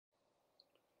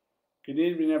Good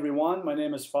evening, everyone. My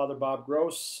name is Father Bob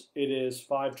Gross. It is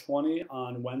 5:20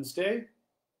 on Wednesday.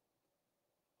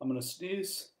 I'm going to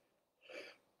sneeze.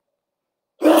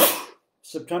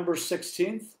 September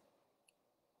 16th,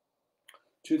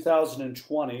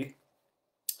 2020.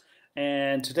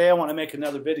 And today I want to make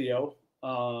another video.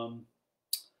 And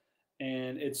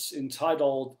it's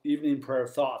entitled Evening Prayer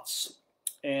Thoughts.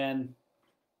 And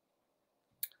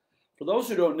for those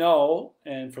who don't know,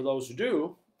 and for those who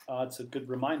do, it's a good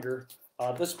reminder.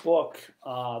 This book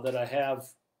that I have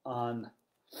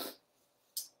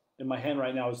in my hand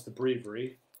right now is the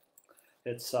Breviary.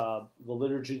 It's the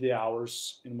Liturgy of the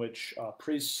Hours, in which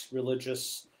priests,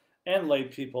 religious, and lay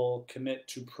people commit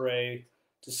to pray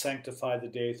to sanctify the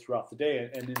day throughout the day.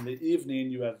 And in the evening,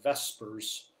 you have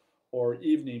Vespers, or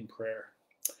evening prayer.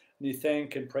 And you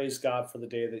thank and praise God for the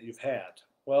day that you've had.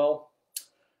 Well,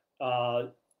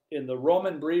 in the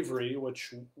Roman Breviary,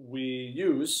 which we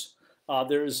use,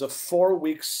 there's a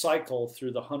 4-week cycle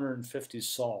through the 150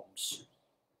 Psalms.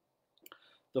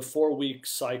 The 4-week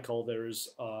cycle there's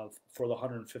for the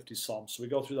 150 Psalms. So we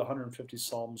go through the 150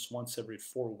 Psalms once every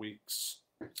 4 weeks.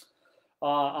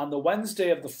 On the Wednesday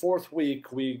of the 4th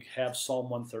week, we have Psalm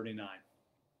 139.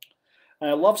 And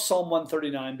I love Psalm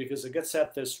 139 because it gets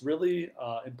at this really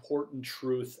important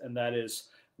truth, and that is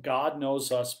God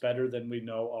knows us better than we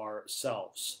know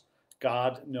ourselves.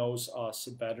 God knows us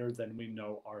better than we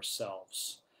know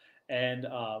ourselves. And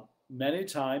many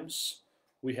times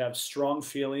we have strong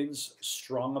feelings,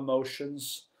 strong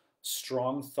emotions,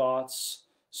 strong thoughts,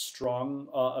 strong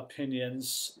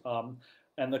opinions.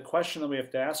 And the question that we have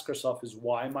to ask ourselves is,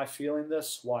 why am I feeling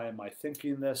this? Why am I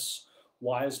thinking this?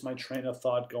 Why is my train of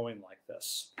thought going like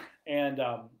this? And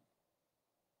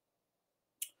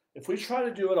if we try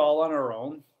to do it all on our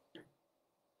own,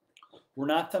 we're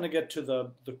not going to get to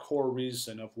the core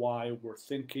reason of why we're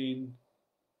thinking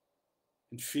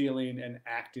and feeling and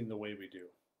acting the way we do.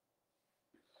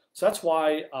 So that's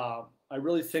why I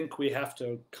really think we have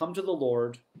to come to the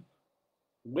Lord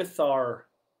with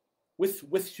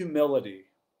humility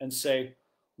and say,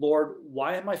 Lord,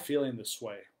 why am I feeling this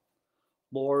way?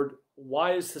 Lord,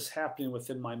 why is this happening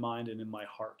within my mind and in my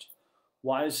heart?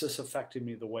 Why is this affecting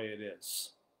me the way it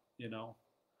is? You know,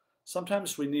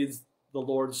 sometimes we need the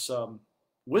Lord's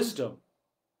wisdom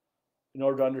in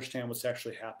order to understand what's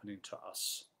actually happening to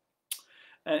us.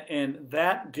 And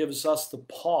that gives us the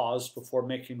pause before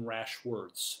making rash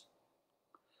words.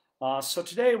 So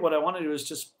today what I want to do is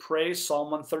just pray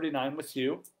Psalm 139 with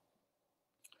you.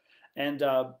 And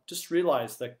just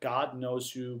realize that God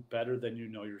knows you better than you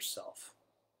know yourself.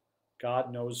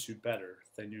 God knows you better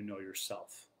than you know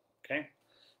yourself. Okay?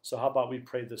 So how about we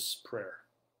pray this prayer?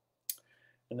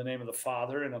 In the name of the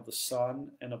Father, and of the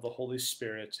Son, and of the Holy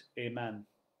Spirit. Amen.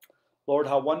 Lord,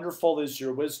 how wonderful is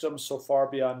your wisdom, so far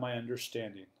beyond my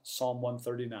understanding. Psalm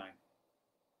 139.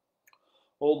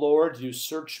 O Lord, you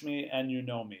search me and you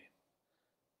know me.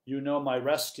 You know my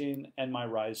resting and my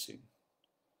rising.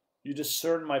 You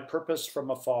discern my purpose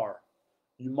from afar.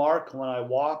 You mark when I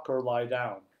walk or lie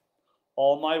down.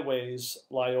 All my ways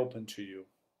lie open to you.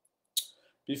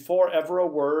 Before ever a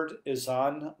word is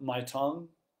on my tongue,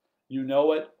 you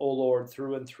know it, O Lord,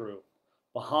 through and through.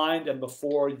 Behind and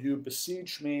before you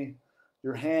besiege me,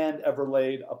 your hand ever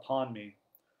laid upon me.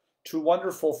 Too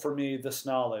wonderful for me this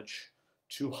knowledge,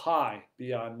 too high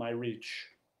beyond my reach.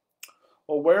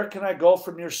 O where can I go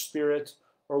from your spirit,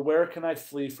 or where can I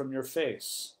flee from your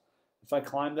face? If I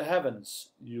climb the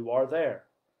heavens, you are there.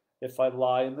 If I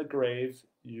lie in the grave,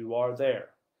 you are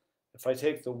there. If I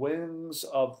take the wings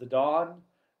of the dawn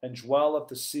and dwell at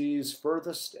the sea's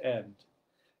furthest end,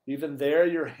 even there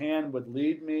your hand would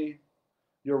lead me,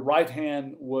 your right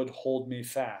hand would hold me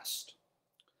fast.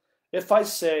 If I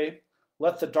say,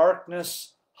 let the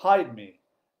darkness hide me,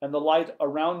 and the light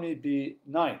around me be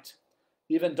night,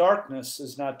 even darkness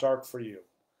is not dark for you,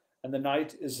 and the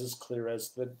night is as clear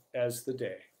as the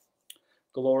day.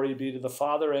 Glory be to the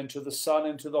Father, and to the Son,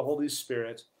 and to the Holy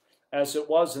Spirit, as it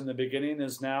was in the beginning,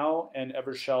 is now, and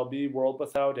ever shall be, world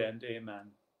without end.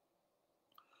 Amen.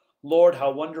 Lord, how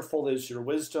wonderful is your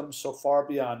wisdom, so far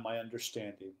beyond my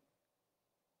understanding.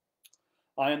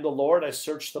 I am the Lord, I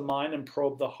search the mind and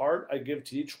probe the heart. I give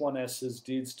to each one as his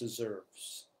deeds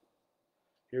deserves.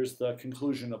 Here's the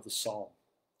conclusion of the psalm.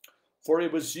 For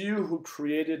it was you who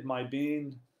created my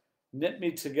being, knit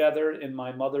me together in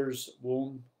my mother's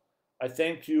womb. I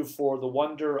thank you for the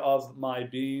wonder of my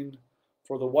being,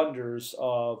 for the wonders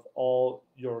of all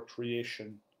your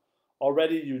creation.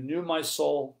 Already you knew my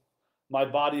soul. My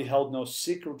body held no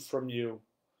secret from you.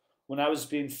 When I was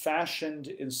being fashioned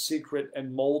in secret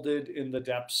and molded in the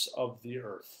depths of the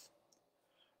earth,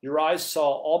 Your eyes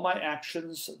saw all my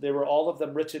actions. They were all of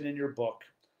them written in your book.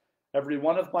 Every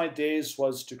one of my days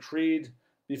was decreed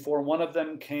before one of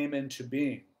them came into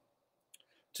being.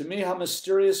 To me, how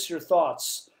mysterious your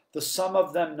thoughts, the sum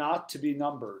of them not to be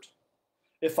numbered.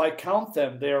 If I count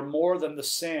them, they are more than the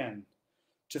sand.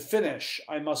 To finish,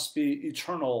 I must be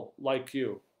eternal like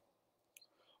you.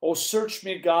 O search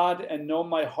me, God, and know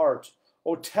my heart.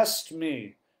 O test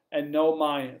me and know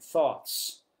my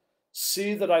thoughts.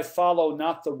 See that I follow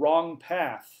not the wrong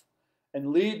path,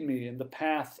 and lead me in the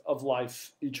path of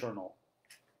life eternal.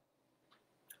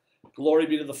 Glory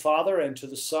be to the Father, and to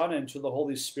the Son, and to the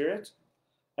Holy Spirit,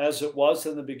 as it was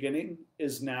in the beginning,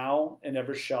 is now, and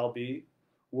ever shall be,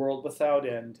 world without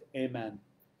end. Amen.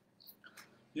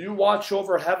 You watch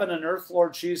over heaven and earth,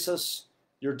 Lord Jesus.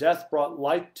 Your death brought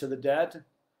light to the dead.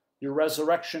 Your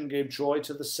resurrection gave joy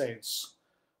to the saints.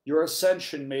 Your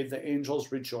ascension made the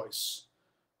angels rejoice.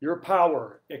 Your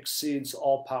power exceeds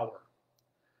all power.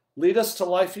 Lead us to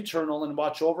life eternal and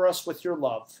watch over us with your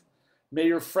love. May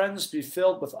your friends be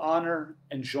filled with honor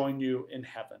and join you in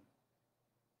heaven.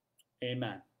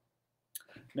 Amen.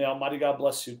 May Almighty God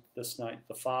bless you this night,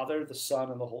 the Father, the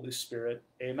Son, and the Holy Spirit.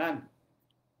 Amen.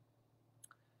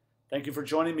 Thank you for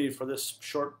joining me for this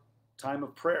short time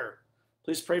of prayer.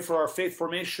 Please pray for our faith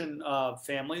formation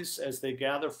families as they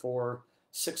gather for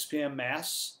 6 p.m.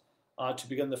 Mass to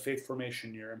begin the faith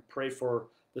formation year, and pray for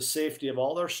the safety of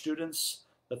all our students,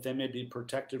 that they may be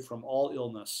protected from all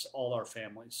illness, all our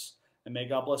families. And may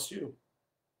God bless you.